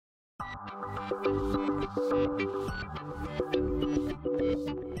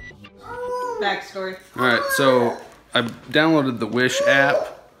Backstory. Alright, so I downloaded the Wish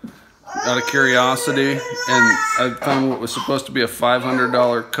app out of curiosity, and I found what was supposed to be a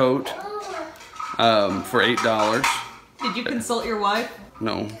 $500 coat for $8. Did you consult your wife?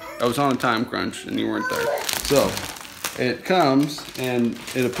 No, I was on a time crunch and you weren't there. So it comes and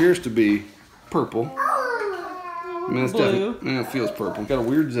it appears to be purple. I mean, it's Blue. definitely, it feels purple. Got a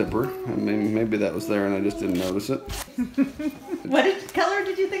weird zipper. I mean, maybe that was there and I just didn't notice it. What color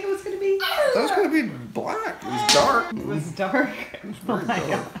did you think it was going to be? That was going to be black. It was dark. It was dark. It was very dark.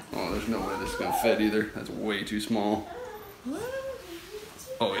 God. Oh, there's no way this is going to fit either. That's way too small.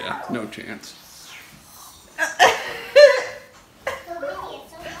 Oh yeah, no chance.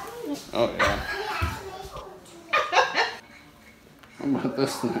 Oh yeah. How about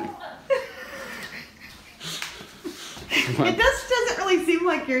this thing? It doesn't really seem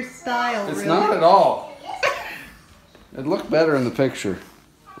like your style, It's really. not at all. It looked better in the picture.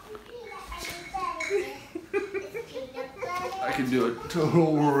 I could do a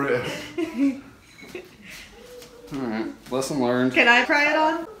total rip. Alright, lesson learned. Can I try it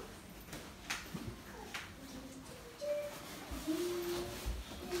on?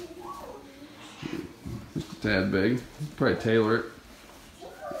 Just a tad big. Probably tailor it.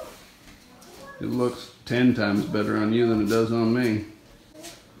 It looks 10 times better on you than it does on me.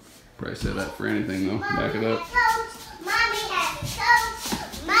 Probably say that for anything though. Back it up. Mommy has a coat.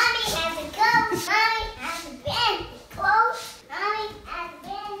 Mommy has a coat. Mommy has a band coat. Mommy has a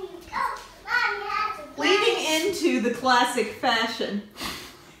band coat. Mommy has a band. Leading into the classic fashion.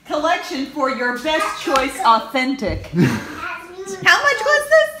 Collection for your best choice authentic. How much was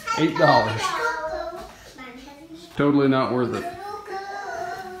this? $8. Totally not worth it.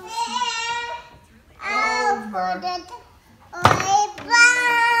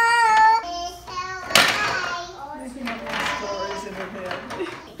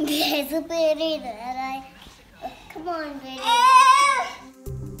 There's a bitty that I... Come on, bitty.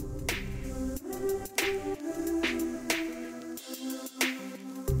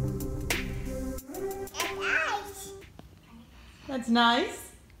 That's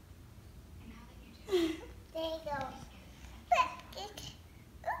nice. There you go.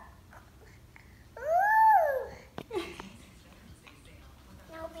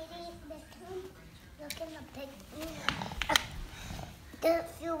 Look in the picture. Doesn't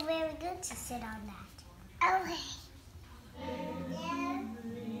feel very good to sit on that. Okay.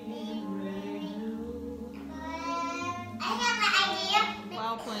 I have an idea.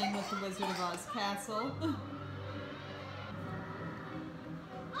 While playing with the Wizard of Oz castle.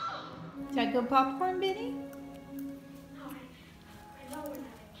 Should I go popcorn, Benny?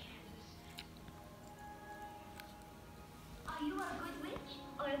 Are you a good witch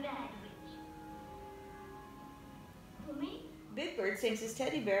or a bad witch? For me? Big Bird sings his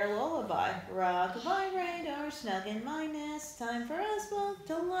teddy bear lullaby. Rock-a-bye radar, snug in my nest. Time for us both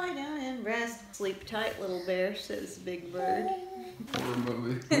to lie down and rest. Sleep tight, little bear, says Big Bird. Horror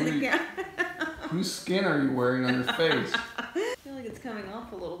movie. In the cat. Whose skin are you wearing on your face? I feel like it's coming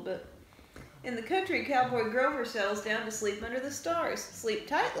off a little bit. In the country, Cowboy Grover settles down to sleep under the stars. Sleep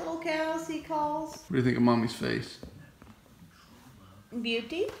tight, little cows, he calls. What do you think of Mommy's face?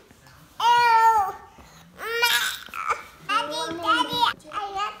 Beauty? Oh! Daddy, I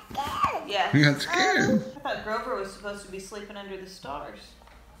got scared. Yeah. You got scared. I thought Grover was supposed to be sleeping under the stars.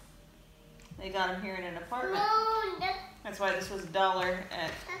 They got him here in an apartment. That's why this was $1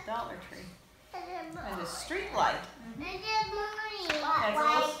 at Dollar Tree. And a street light. That's a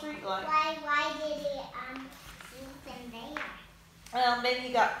little street light. Why did he sleep in there? Well, maybe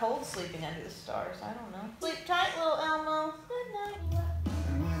he got cold sleeping under the stars. I don't know. Sleep tight, little Elmo. Good night.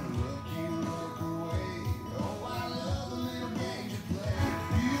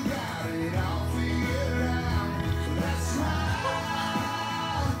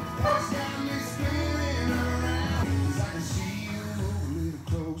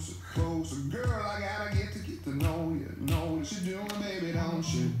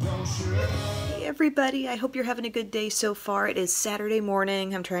 Hey everybody, I hope you're having a good day so far. It is Saturday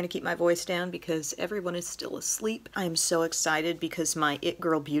morning. I'm trying to keep my voice down because everyone is still asleep. I am so excited because my It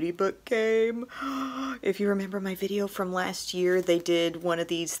Girl Beauty book came. If you remember my video from last year, they did one of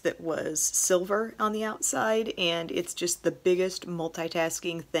these that was silver on the outside, and it's just the biggest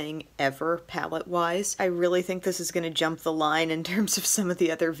multitasking thing ever palette-wise. I really think this is going to jump the line in terms of some of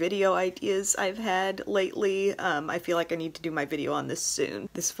the other video ideas I've had lately. I feel like I need to do my video on this soon.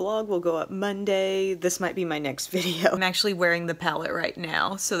 This vlog will go up Monday. Friday. This might be my next video. I'm actually wearing the palette right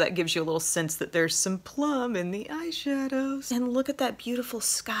now, so that gives you a little sense that there's some plum in the eyeshadows. And look at that beautiful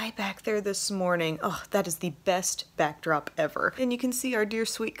sky back there this morning. Oh, that is the best backdrop ever. And you can see our dear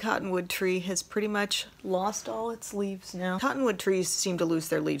sweet cottonwood tree has pretty much lost all its leaves now. Cottonwood trees seem to lose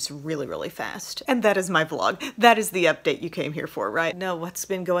their leaves really, really fast. And that is my vlog. That is the update you came here for, right? No, what's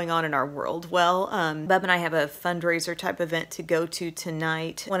been going on in our world? Well, Bub and I have a fundraiser type event to go to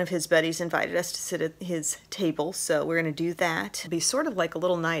tonight. One of his buddies invited us to sit at his table, so we're gonna do that. It'll be sort of like a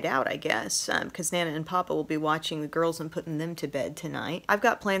little night out, I guess, because Nana and Papa will be watching the girls and putting them to bed tonight. I've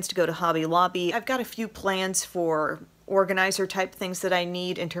got plans to go to Hobby Lobby. I've got a few plans for organizer type things that I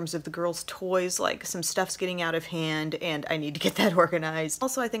need in terms of the girls' toys, like some stuff's getting out of hand and I need to get that organized.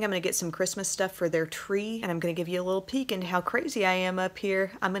 Also, I think I'm gonna get some Christmas stuff for their tree, and I'm gonna give you a little peek into how crazy I am up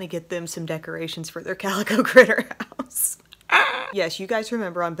here. I'm gonna get them some decorations for their Calico Critter house. Yes, you guys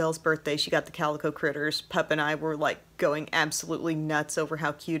remember on Belle's birthday, she got the Calico Critters. Pup and I were like going absolutely nuts over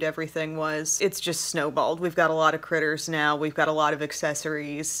how cute everything was. It's just snowballed. We've got a lot of critters now. We've got a lot of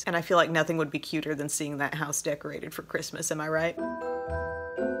accessories. And I feel like nothing would be cuter than seeing that house decorated for Christmas. Am I right?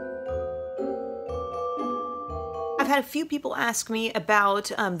 I've had a few people ask me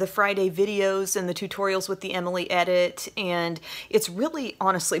about the Friday videos and the tutorials with the Emily edit, and it's really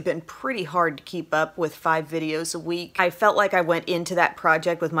honestly been pretty hard to keep up with 5 videos a week. I felt like I went into that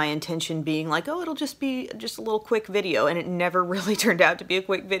project with my intention being like, oh, it'll just be just a little quick video, and it never really turned out to be a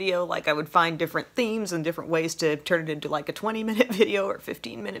quick video. Like, I would find different themes and different ways to turn it into like a 20-minute video or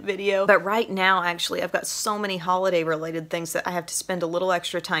 15-minute video. But right now, actually, I've got so many holiday related things that I have to spend a little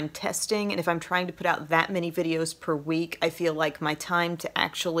extra time testing, and if I'm trying to put out that many videos per week, I feel like my time to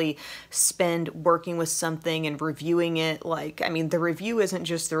actually spend working with something and reviewing it, like, I mean, the review isn't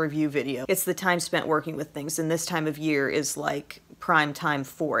just the review video, it's the time spent working with things, and this time of year is like prime time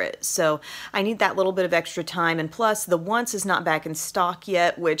for it. So I need that little bit of extra time, and plus the Once is not back in stock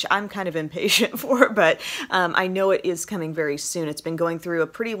yet, which I'm kind of impatient for, but I know it is coming very soon. It's been going through a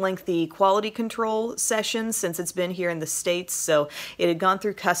pretty lengthy quality control session since it's been here in the States, so it had gone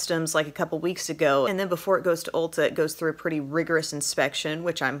through customs like a couple weeks ago, and then before it goes to Ulta, it goes through a pretty rigorous inspection,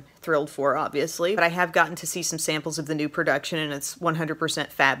 which I'm thrilled for, obviously. But I have gotten to see some samples of the new production, and it's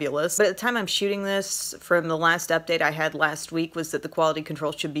 100% fabulous. But at the time I'm shooting this, from the last update I had last week, was that the quality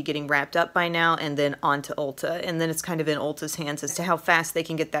control should be getting wrapped up by now and then on to Ulta. And then it's kind of in Ulta's hands as to how fast they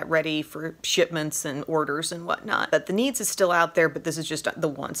can get that ready for shipments and orders and whatnot. But the Needs is still out there, but this is just the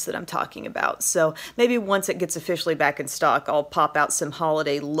Once that I'm talking about. So maybe once it gets officially back in stock, I'll pop out some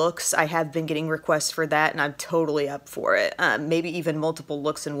holiday looks. I have been getting requests for that, and I'm totally up for it. Maybe even multiple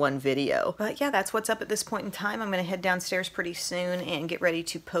looks in one video. But yeah, that's what's up at this point in time. I'm gonna head downstairs pretty soon and get ready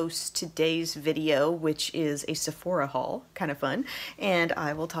to post today's video, which is a Sephora haul. Kind of fun. And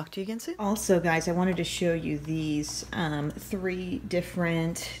I will talk to you again soon. Also, guys, I wanted to show you these 3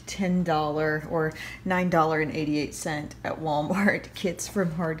 different $10 or $9.88 at Walmart kits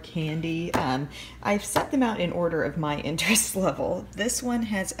from Hard Candy. I've set them out in order of my interest level. This one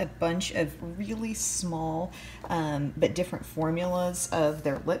has a bunch of really small but different formulas of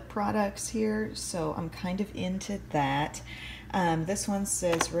their lip products here, so I'm kind of into that. This one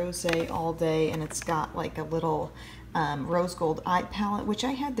says Rose All Day, and it's got like a little rose gold eye palette, which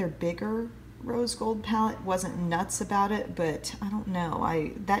I had their bigger rose gold palette. Wasn't nuts about it, but I don't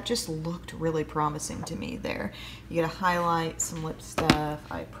know, that just looked really promising to me there. You get a highlight, some lip stuff,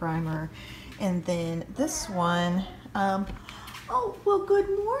 eye primer, and then this one, oh, well, good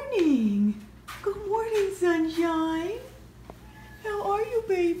morning. Good morning, sunshine. How are you,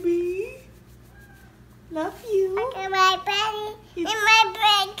 baby? Love you. Look at my bunny and my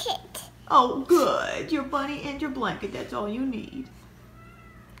blanket. Oh, good. Your bunny and your blanket. That's all you need.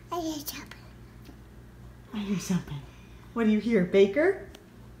 I hear something. I hear something. What do you hear? Baker?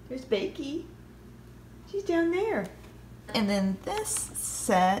 There's Bakey. She's down there. And then this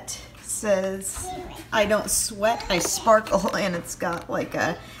set says, I don't sweat, I sparkle, and it's got like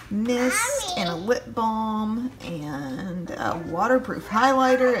a mist and a lip balm and a waterproof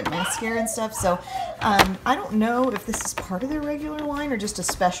highlighter and mascara and stuff. So I don't know if this is part of their regular line or just a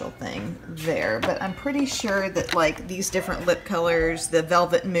special thing there, but I'm pretty sure that like these different lip colors, the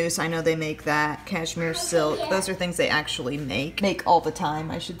velvet mousse, I know they make that, cashmere silk, those are things they actually make all the time,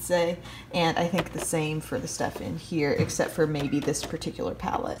 I should say. And I think the same for the stuff in here, except for maybe this particular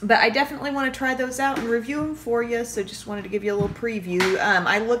palette. But I definitely want to try those out and review them for you, so just wanted to give you a little preview.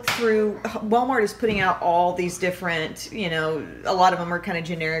 I looked through, Walmart is putting out all these different, you know, a lot of them are kind of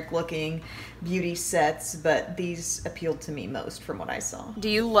generic looking beauty sets, but these appealed to me most from what I saw. Do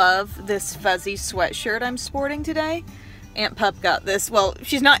you love this fuzzy sweatshirt I'm sporting today? Aunt Pup got this. Well,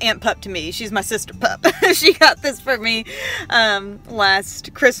 she's not Aunt Pup to me. She's my sister Pup. She got this for me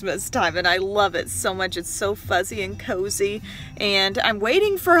last Christmas time, and I love it so much. It's so fuzzy and cozy, and I'm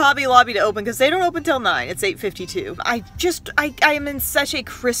waiting for Hobby Lobby to open because they don't open till 9. It's 8:52. I am in such a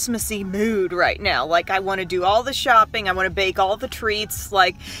Christmassy mood right now. Like, I want to do all the shopping. I want to bake all the treats.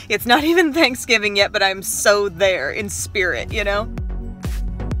 Like, it's not even Thanksgiving yet, but I'm so there in spirit, you know?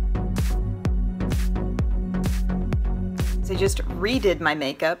 I just redid my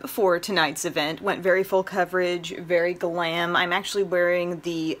makeup for tonight's event. Went very full coverage, very glam. I'm actually wearing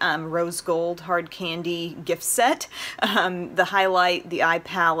the rose gold hard candy gift set, the highlight, the eye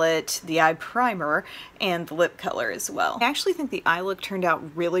palette, the eye primer, and the lip color as well. I actually think the eye look turned out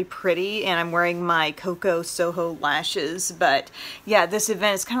really pretty, and I'm wearing my Cocoa Soho lashes. But yeah, this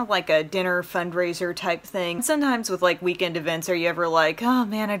event is kind of like a dinner fundraiser type thing. Sometimes with like weekend events, are you ever like, oh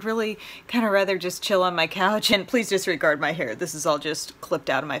man, I'd really kind of rather just chill on my couch? And please disregard my hair. This is all just clipped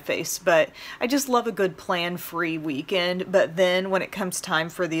out of my face, but I just love a good plan-free weekend. But then when it comes time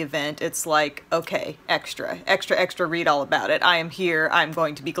for the event, it's like, okay, extra, read all about it. I am here, I'm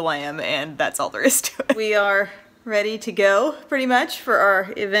going to be glam, and that's all there is to it. We are ready to go, pretty much, for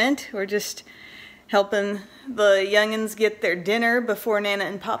our event. We're just helping the youngins get their dinner before Nana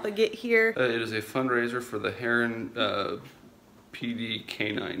and Papa get here. It is a fundraiser for the Heron PD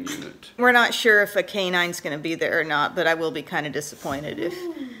canine unit. We're not sure if a canine's going to be there or not, but I will be kind of disappointed if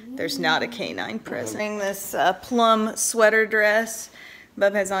there's not a canine present. Wearing this plum sweater dress.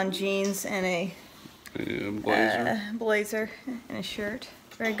 Bub has on jeans and a blazer and a shirt.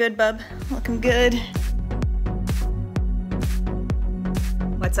 Very good, Bub. Looking good.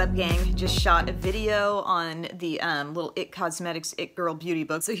 What's up, gang? Just shot a video on the little It Cosmetics It Girl Beauty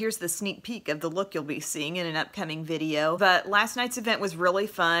book. So here's the sneak peek of the look you'll be seeing in an upcoming video. But last night's event was really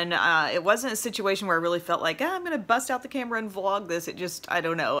fun. It wasn't a situation where I really felt like, I'm gonna bust out the camera and vlog this. It just, I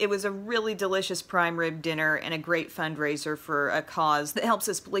don't know. It was a really delicious prime rib dinner and a great fundraiser for a cause that helps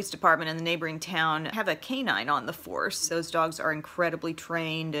this police department in the neighboring town have a canine on the force. Those dogs are incredibly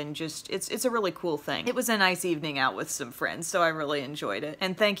trained and just, it's a really cool thing. It was a nice evening out with some friends, so I really enjoyed it.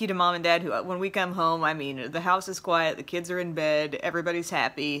 And thank you to Mom and Dad, who, when we come home, I mean, the house is quiet, the kids are in bed, everybody's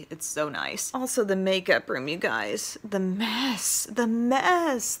happy. It's so nice. Also, the makeup room, you guys. The mess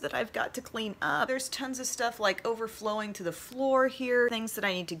that I've got to clean up. There's tons of stuff like overflowing to the floor here, things that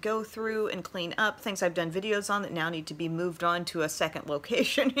I need to go through and clean up, things I've done videos on that now need to be moved on to a second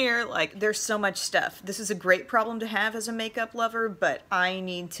location here. Like, there's so much stuff. This is a great problem to have as a makeup lover, but I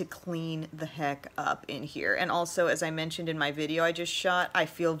need to clean the heck up in here. And also, as I mentioned in my video I just shot, I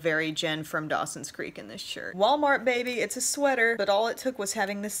feel very Jen from Dawson's Creek in this shirt. Walmart, baby, it's a sweater, but all it took was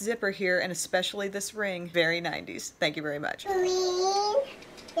having this zipper here and especially this ring. Very 90s. Thank you very much. Green,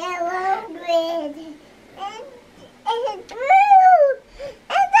 yellow, red, and blue, and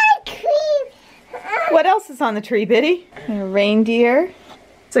that cream. What else is on the tree, Biddy? A reindeer.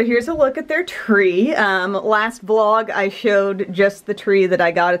 So here's a look at their tree. Last vlog I showed just the tree that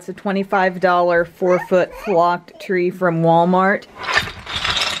I got. It's a $25 4-foot flocked tree from Walmart.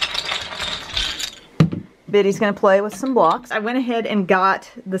 Biddy's gonna play with some blocks. I went ahead and got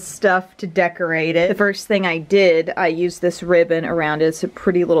the stuff to decorate it. The first thing I did, I used this ribbon around it. It's a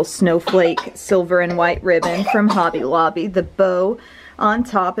pretty little snowflake silver and white ribbon from Hobby Lobby. The bow on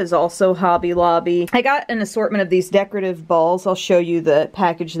top is also Hobby Lobby. I got an assortment of these decorative balls. I'll show you the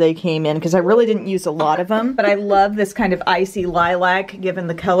package they came in because I really didn't use a lot of them, but I love this kind of icy lilac given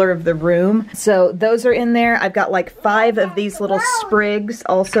the color of the room. So those are in there. I've got like 5 of these little sprigs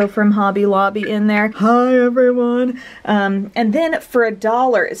also from Hobby Lobby in there. Hi everyone. And then for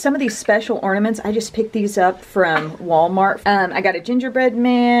 $1, some of these special ornaments, I just picked these up from Walmart. I got a gingerbread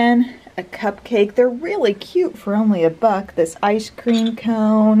man, a cupcake. They're really cute for only $1. This ice cream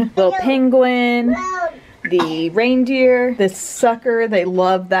cone, little penguin, the reindeer, this sucker, they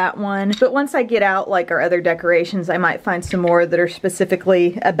love that one. But once I get out like our other decorations, I might find some more that are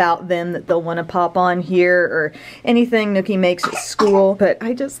specifically about them that they'll want to pop on here, or anything Nookie makes at school. But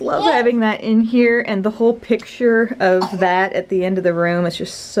I just love having that in here, and the whole picture of that at the end of the room is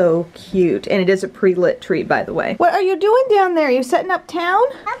just so cute. And it is a pre-lit tree, by the way. What are you doing down there? Are you setting up town?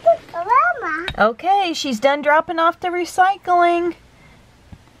 Okay, she's done dropping off the recycling.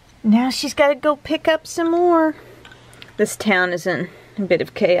 Now she's got to go pick up some more. This town is in a bit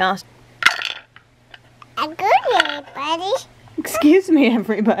of chaos. I'm good, everybody. Excuse me,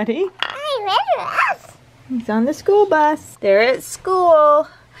 everybody. I'm ready. He's on the school bus. They're at school.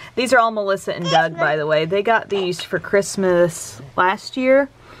 These are all Melissa and Doug, by the way. They got these for Christmas last year.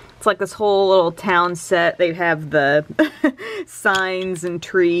 It's like this whole little town set. They have the signs and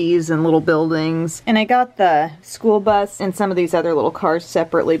trees and little buildings. And I got the school bus and some of these other little cars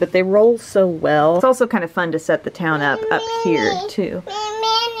separately, but they roll so well. It's also kind of fun to set the town up here too.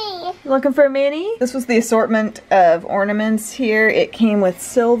 Looking for a mini? This was the assortment of ornaments here. It came with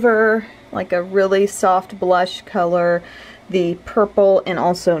silver, like a really soft blush color, the purple, and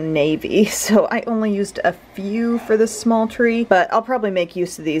also navy. So I only used a few for this small tree, but I'll probably make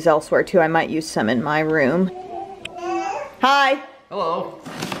use of these elsewhere too. I might use some in my room. Hi. Hello.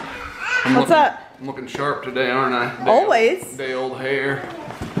 What's up? I'm looking sharp today, aren't I? Always. Day old hair.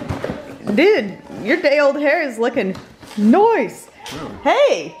 Dude, your day old hair is looking nice. Really?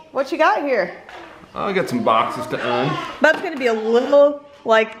 Hey, what you got here? Oh, I got some boxes to un. Bub's gonna be a little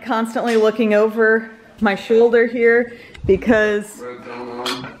like constantly looking over my shoulder here because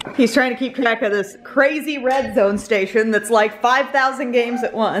he's trying to keep track of this crazy red zone station that's like 5,000 games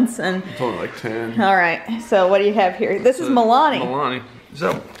at once. And It's only like 10. all right, so what do you have here? This is Milani. Milani. Is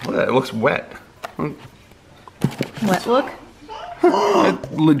that, it looks wet. Wet look? I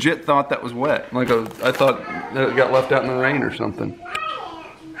legit thought that was wet. Like I thought that it got left out in the rain or something.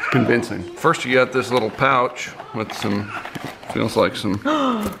 It's convincing. First you got this little pouch with some, feels like some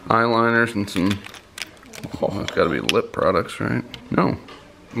eyeliners and some, oh, that's gotta be lip products, right? No,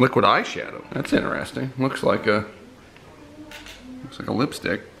 liquid eyeshadow. That's interesting. Looks like a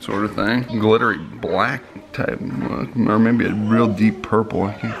lipstick sort of thing. Glittery black type look, or maybe a real deep purple.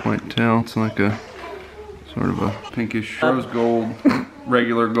 I can't quite tell. It's like a sort of a pinkish rose gold,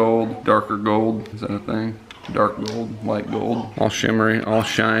 regular gold, darker gold. Is that a thing? Dark gold, light gold, all shimmery, all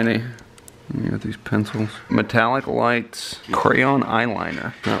shiny. You got these pencils. Metallic lights, crayon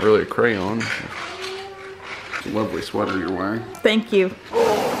eyeliner. Not really a crayon. It's a lovely sweater you're wearing. Thank you.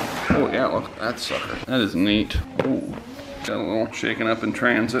 Oh yeah, look at that sucker. That is neat. Ooh, got a little shaken up in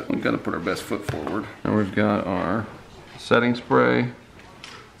transit. We've got to put our best foot forward. And we've got our setting spray,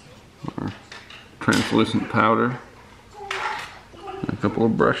 our translucent powder, and a couple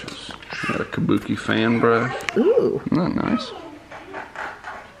of brushes. Got a kabuki fan brush. Ooh, Isn't that nice?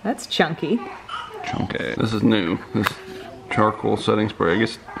 that's chunky. Chunky. This is new. This charcoal setting spray, I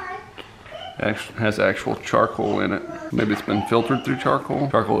guess, has actual charcoal in it. Maybe it's been filtered through charcoal.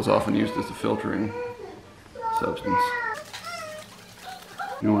 Charcoal is often used as a filtering substance.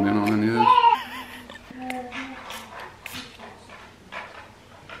 You want in on any of this?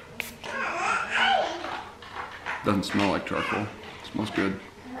 Doesn't smell like charcoal. It smells good.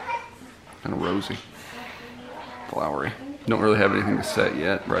 Kind of rosy. Flowery. Don't really have anything to set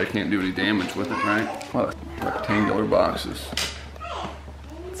yet. Right, can't do any damage with it, right? A lot of rectangular boxes.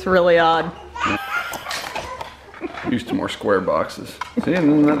 It's really odd. Used to more square boxes. See,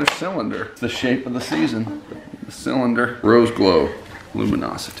 and then another cylinder. The shape of the season. The cylinder. Rose glow.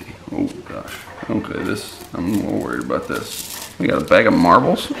 Luminosity. Oh gosh. Okay, this, I'm a little worried about this. We got a bag of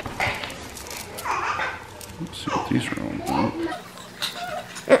marbles. Let's see what these are all about.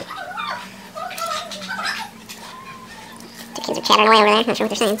 The kids are chattering away over there. Not sure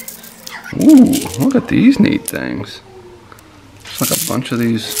what they're saying. Ooh, look at these neat things. It's like a bunch of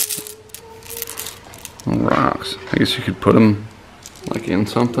these little rocks. I guess you could put them like in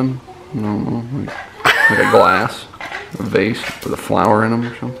something. I don't know, like a glass, a vase with a flower in them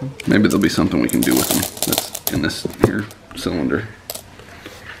or something. Maybe there'll be something we can do with them that's in this here cylinder.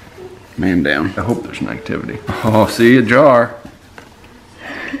 Man down. I hope there's an activity. Oh, see, a jar.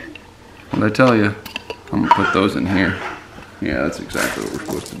 What'd I tell you? I'm gonna put those in here. Yeah, that's exactly what we're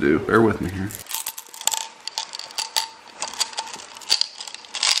supposed to do. Bear with me here.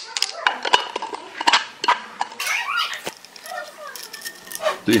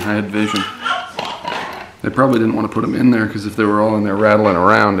 See, I had vision. They probably didn't want to put them in there because if they were all in there rattling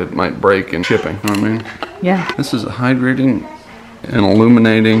around, it might break in shipping. You know what I mean? Yeah. This is a hydrating and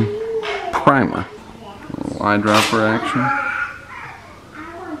illuminating primer. A little eyedropper action.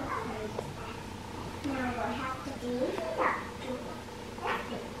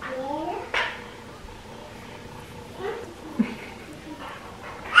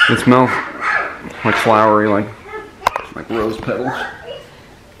 It smells like flowery, like rose petals.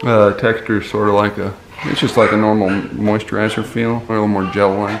 Texture is sort of like it's just like a normal moisturizer feel, or a little more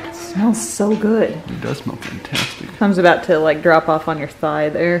gel-like. It smells so good. It does smell fantastic. Comes about to like drop off on your thigh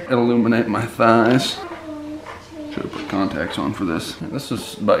there. It'll illuminate my thighs. Should have put contacts on for this. This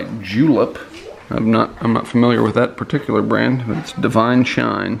is by Julep. I'm not familiar with that particular brand, but it's Divine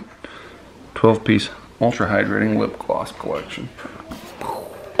Shine 12-piece ultra hydrating lip gloss collection.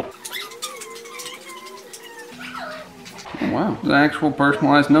 Wow, it's an actual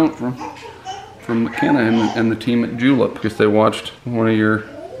personalized note from McKenna and the team at Julep, because they watched one of your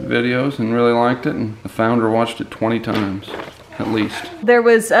videos and really liked it, and the founder watched it 20 times. At least. There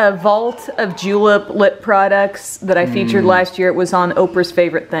was a vault of julep lip products that I featured last year. It was on Oprah's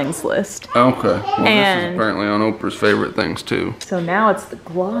favorite things list. Okay. Well, And- this is apparently on Oprah's favorite things too. So now it's the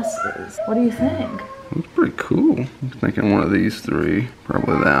glosses. What do you think? It's pretty cool. I'm thinking one of these three.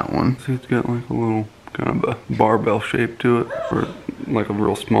 Probably that one. See, it's got like a little kind of a barbell shape to it for like a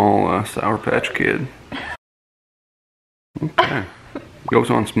real small Sour Patch Kid. Okay.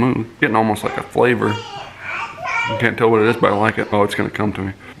 Goes on smooth. Getting almost like a flavor. I can't tell what it is, but I like it. Oh, it's gonna come to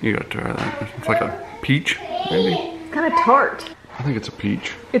me. You gotta try that. It's like a peach, maybe? It's kind of tart. I think it's a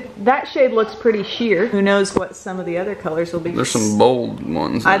peach. That shade looks pretty sheer. Who knows what some of the other colors will be. There's some bold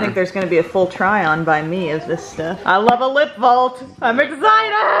ones I there. think there's going to be a full try-on by me of this stuff. I love a lip vault. I'm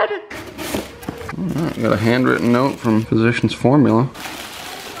excited. All right, got a handwritten note from Physicians Formula.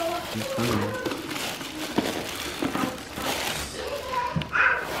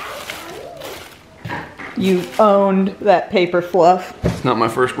 You owned that paper fluff. It's not my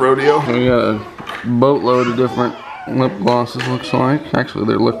first rodeo. We got a boatload of different lip glosses, looks like. Actually,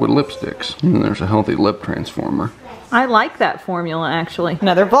 they're liquid lipsticks. And there's a healthy lip transformer. I like that formula, actually.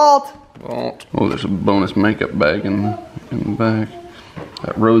 Another vault. Vault. Oh, there's a bonus makeup bag in the back.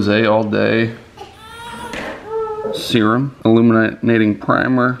 Got Rosé All Day. Serum. Illuminating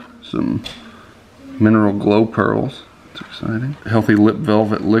primer. Some mineral glow pearls. That's exciting. Healthy Lip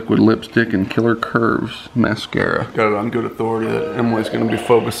Velvet Liquid Lipstick and Killer Curves Mascara. Got it on good authority that Emily's going to be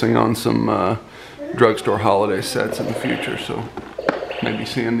focusing on some drugstore holiday sets in the future, so maybe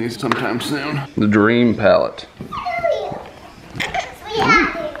seeing these sometime soon. The Dream Palette.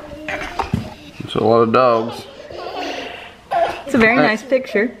 So a lot of dogs. It's a very nice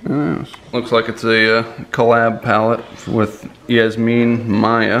picture. Yes. Looks like it's a collab palette with Yasmin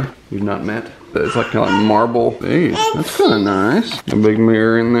Maya, you've not met. It's like kind of marble. Hey, that's kind of nice. A big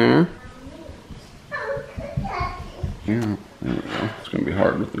mirror in there. Yeah, there we go. It's gonna be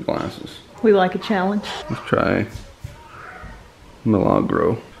hard with the glasses. We like a challenge. Let's try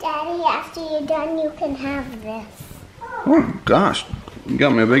Milagro. Daddy, after you're done, you can have this. Oh gosh, you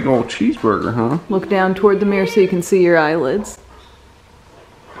got me a big old cheeseburger, huh? Look down toward the mirror so you can see your eyelids.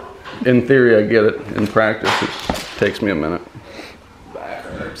 In theory, I get it. In practice, it takes me a minute. Back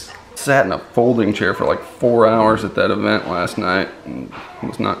hurts. Sat in a folding chair for like 4 hours at that event last night and it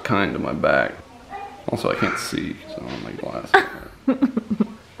was not kind to my back. Also, I can't see, so I my glasses.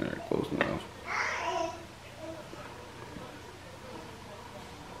 There, close enough.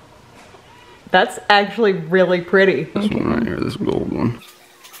 That's actually really pretty. This one right here, this gold one.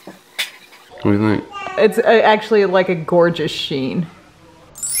 What do you think? It's actually like a gorgeous sheen.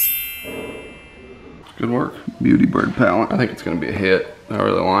 Good work. Beauty Bird palette. I think it's going to be a hit. I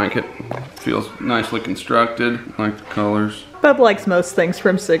really like it. Feels nicely constructed. I like the colors. Bub likes most things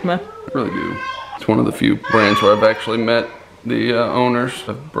from Sigma. I really do. It's one of the few brands where I've actually met the owners.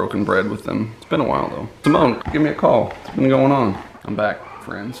 I've broken bread with them. It's been a while though. Simone, give me a call. What's been going on? I'm back,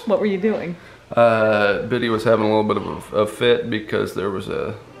 friends. What were you doing? Biddy was having a little bit of a fit because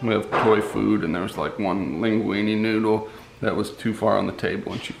we have toy food and there was like one linguine noodle that was too far on the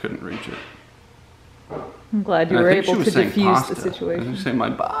table and she couldn't reach it. I'm glad you were able to diffuse the situation. She saying my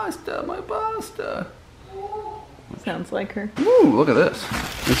pasta, my pasta. Sounds like her. Ooh, look at this.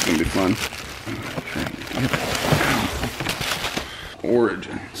 This is gonna be fun.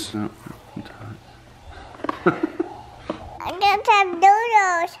 Origins. No, I'm gonna have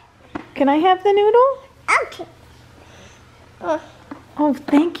noodles. Can I have the noodle? Okay. Oh,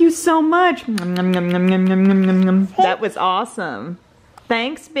 thank you so much. Nom, nom, nom, nom, nom, nom, nom, nom. That was awesome.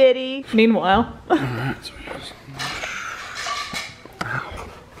 Thanks, Biddy. Meanwhile. Alright, so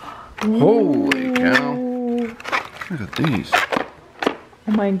holy cow. Look at these.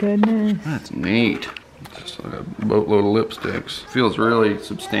 Oh my goodness. That's neat. Just like a boatload of lipsticks. Feels really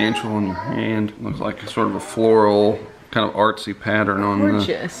substantial in your hand. Looks like sort of a floral, kind of artsy pattern on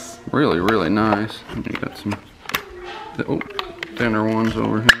Gorgeous. Really, really nice. And you got some thinner ones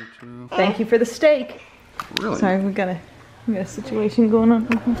over here too. Thank you for the steak. Really? Sorry, we got a situation going on.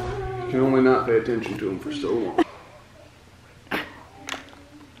 You can only not pay attention to them for so long.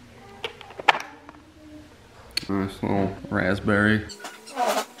 Nice little raspberry.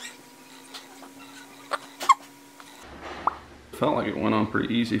 Felt like it went on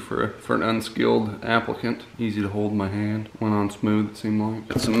pretty easy for an unskilled applicant. Easy to hold in my hand. Went on smooth, it seemed like.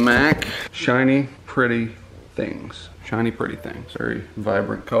 Got some MAC Shiny Pretty Things. Shiny Pretty Things. Very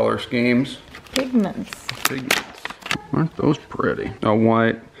vibrant color schemes. Pigments. Pigments. Aren't those pretty? A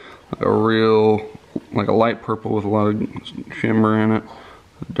white, like a real, like a light purple with a lot of shimmer in it.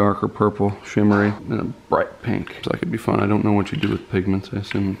 darker purple, shimmery, and a bright pink. So that could be fun. I don't know what you do with pigments. I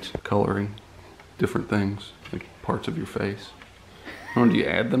assume it's coloring different things, like parts of your face. Oh, do you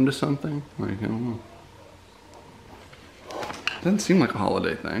add them to something? Like, I don't know. Doesn't seem like a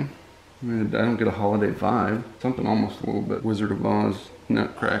holiday thing. I mean, I don't get a holiday vibe. Something almost a little bit Wizard of Oz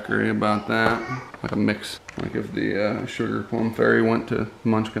nutcrackery about that. Like a mix. Like if the Sugar Plum Fairy went to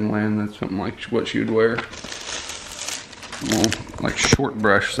Munchkin Land, that's something like what she would wear. Well, like short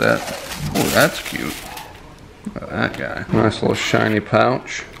brush set. Oh, that's cute. Look at that guy. Nice little shiny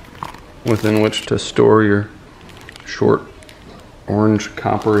pouch within which to store your short orange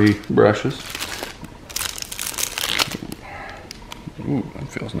coppery brushes. Ooh, that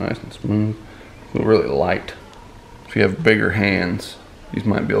feels nice and smooth. Feel really light. If you have bigger hands, these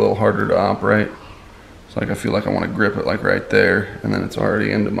might be a little harder to operate. It's like I feel like I want to grip it like right there, and then it's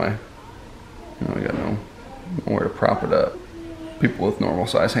already into my, I got nowhere to prop it up. People with normal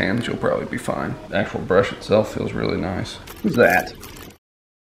size hands, you'll probably be fine. The actual brush itself feels really nice. What's that?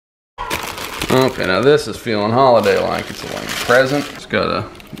 Okay, now this is feeling holiday-like. It's a like present. It's got a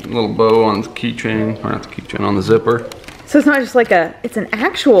little bow on the keychain, or not the keychain, on the zipper. So it's not just like it's an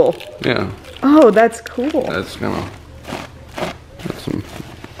actual. Yeah. Oh, that's cool. That's kind of,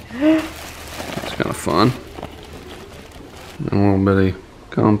 that's kind of fun. And a little bitty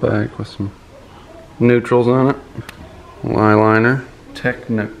compact with some neutrals on it. A little eyeliner.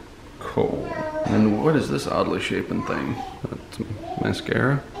 Technical. And what is this oddly shapen thing? That's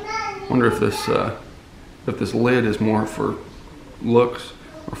mascara. I wonder if this lid is more for looks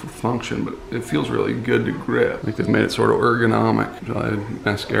or for function, but it feels really good to grip. I think they've made it sort of ergonomic. Should I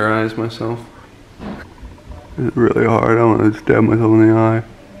mascara-ize myself? It's really hard. I want to stab myself in the eye. I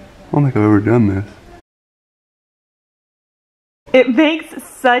don't think I've ever done this. It makes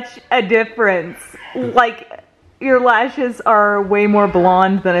such a difference. Like, your lashes are way more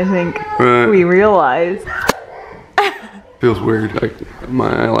blonde than I think we realize. Feels weird. Like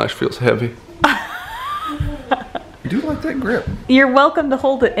my eyelash feels heavy. I do like that grip. You're welcome to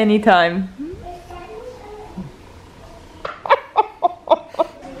hold it anytime.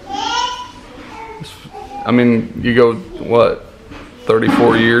 I mean, you go, what,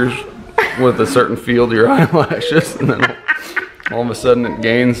 34 years with a certain field of your eyelashes, and then all of a sudden it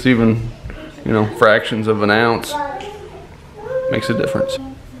gains even, fractions of an ounce. Makes a difference.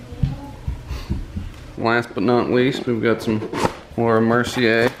 Last but not least, we've got some Laura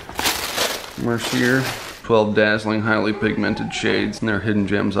Mercier 12 dazzling, highly pigmented shades in their Hidden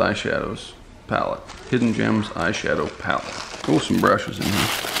Gems eyeshadows palette. Hidden Gems eyeshadow palette. Oh, some brushes in here.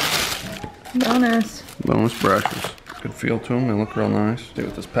 Bonus. Bonus brushes. Good feel to them. They look real nice. See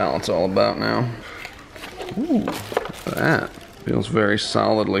what this palette's all about now. Ooh, look at that. Feels very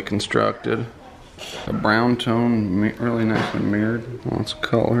solidly constructed. A brown tone, really nicely mirrored. Lots of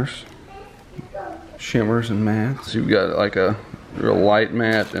colors. Shimmers and mattes. So you've got like a real light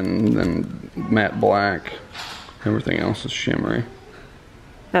matte and then matte black. Everything else is shimmery.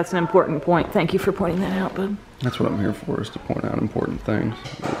 That's an important point. Thank you for pointing that out, bud. That's what I'm here for, is to point out important things.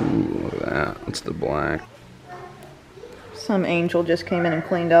 Ooh, look at that. It's the black. Some angel just came in and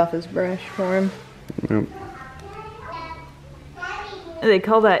cleaned off his brush for him. Yep. They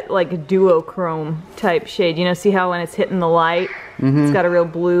call that like a duochrome type shade. See how when it's hitting the light, it's got a real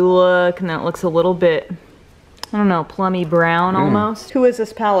blue look, and then it looks a little bit, I don't know, plummy brown almost. Who is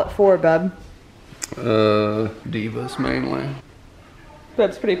this palette for, bub? Divas mainly.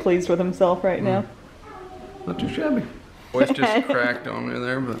 Bub's pretty pleased with himself right now. Not too shabby. Voice just cracked on me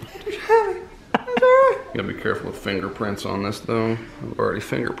there, but too shabby. That's alright. You gotta be careful with fingerprints on this though. I've already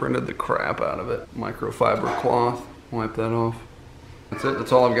fingerprinted the crap out of it. Microfiber cloth. Wipe that off. That's it.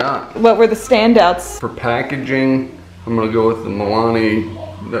 That's all I've got. What were the standouts? For packaging, I'm gonna go with the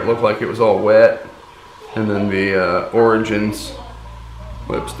Milani that looked like it was all wet, and then the Origins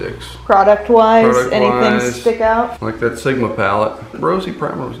lipsticks. Product-wise, anything stick out? Like that Sigma palette. Rosy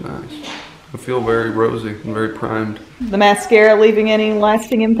primer was nice. I feel very rosy and very primed. The mascara leaving any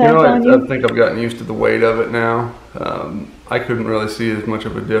lasting impact on you? I think I've gotten used to the weight of it now. I couldn't really see as much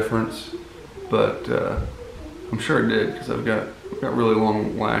of a difference, but I'm sure it did, because I've got really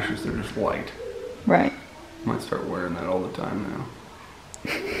long lashes. They're just light. Right. Might start wearing that all the time now.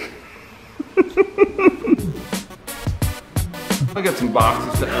 I got some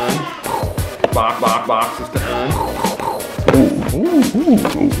boxes to boxes to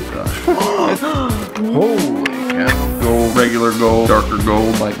oh gosh. Holy cow. Gold, regular gold, darker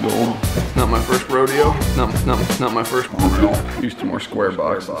gold, light gold. Not my first rodeo. Not my first rodeo. Used to more square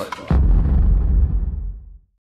boxes.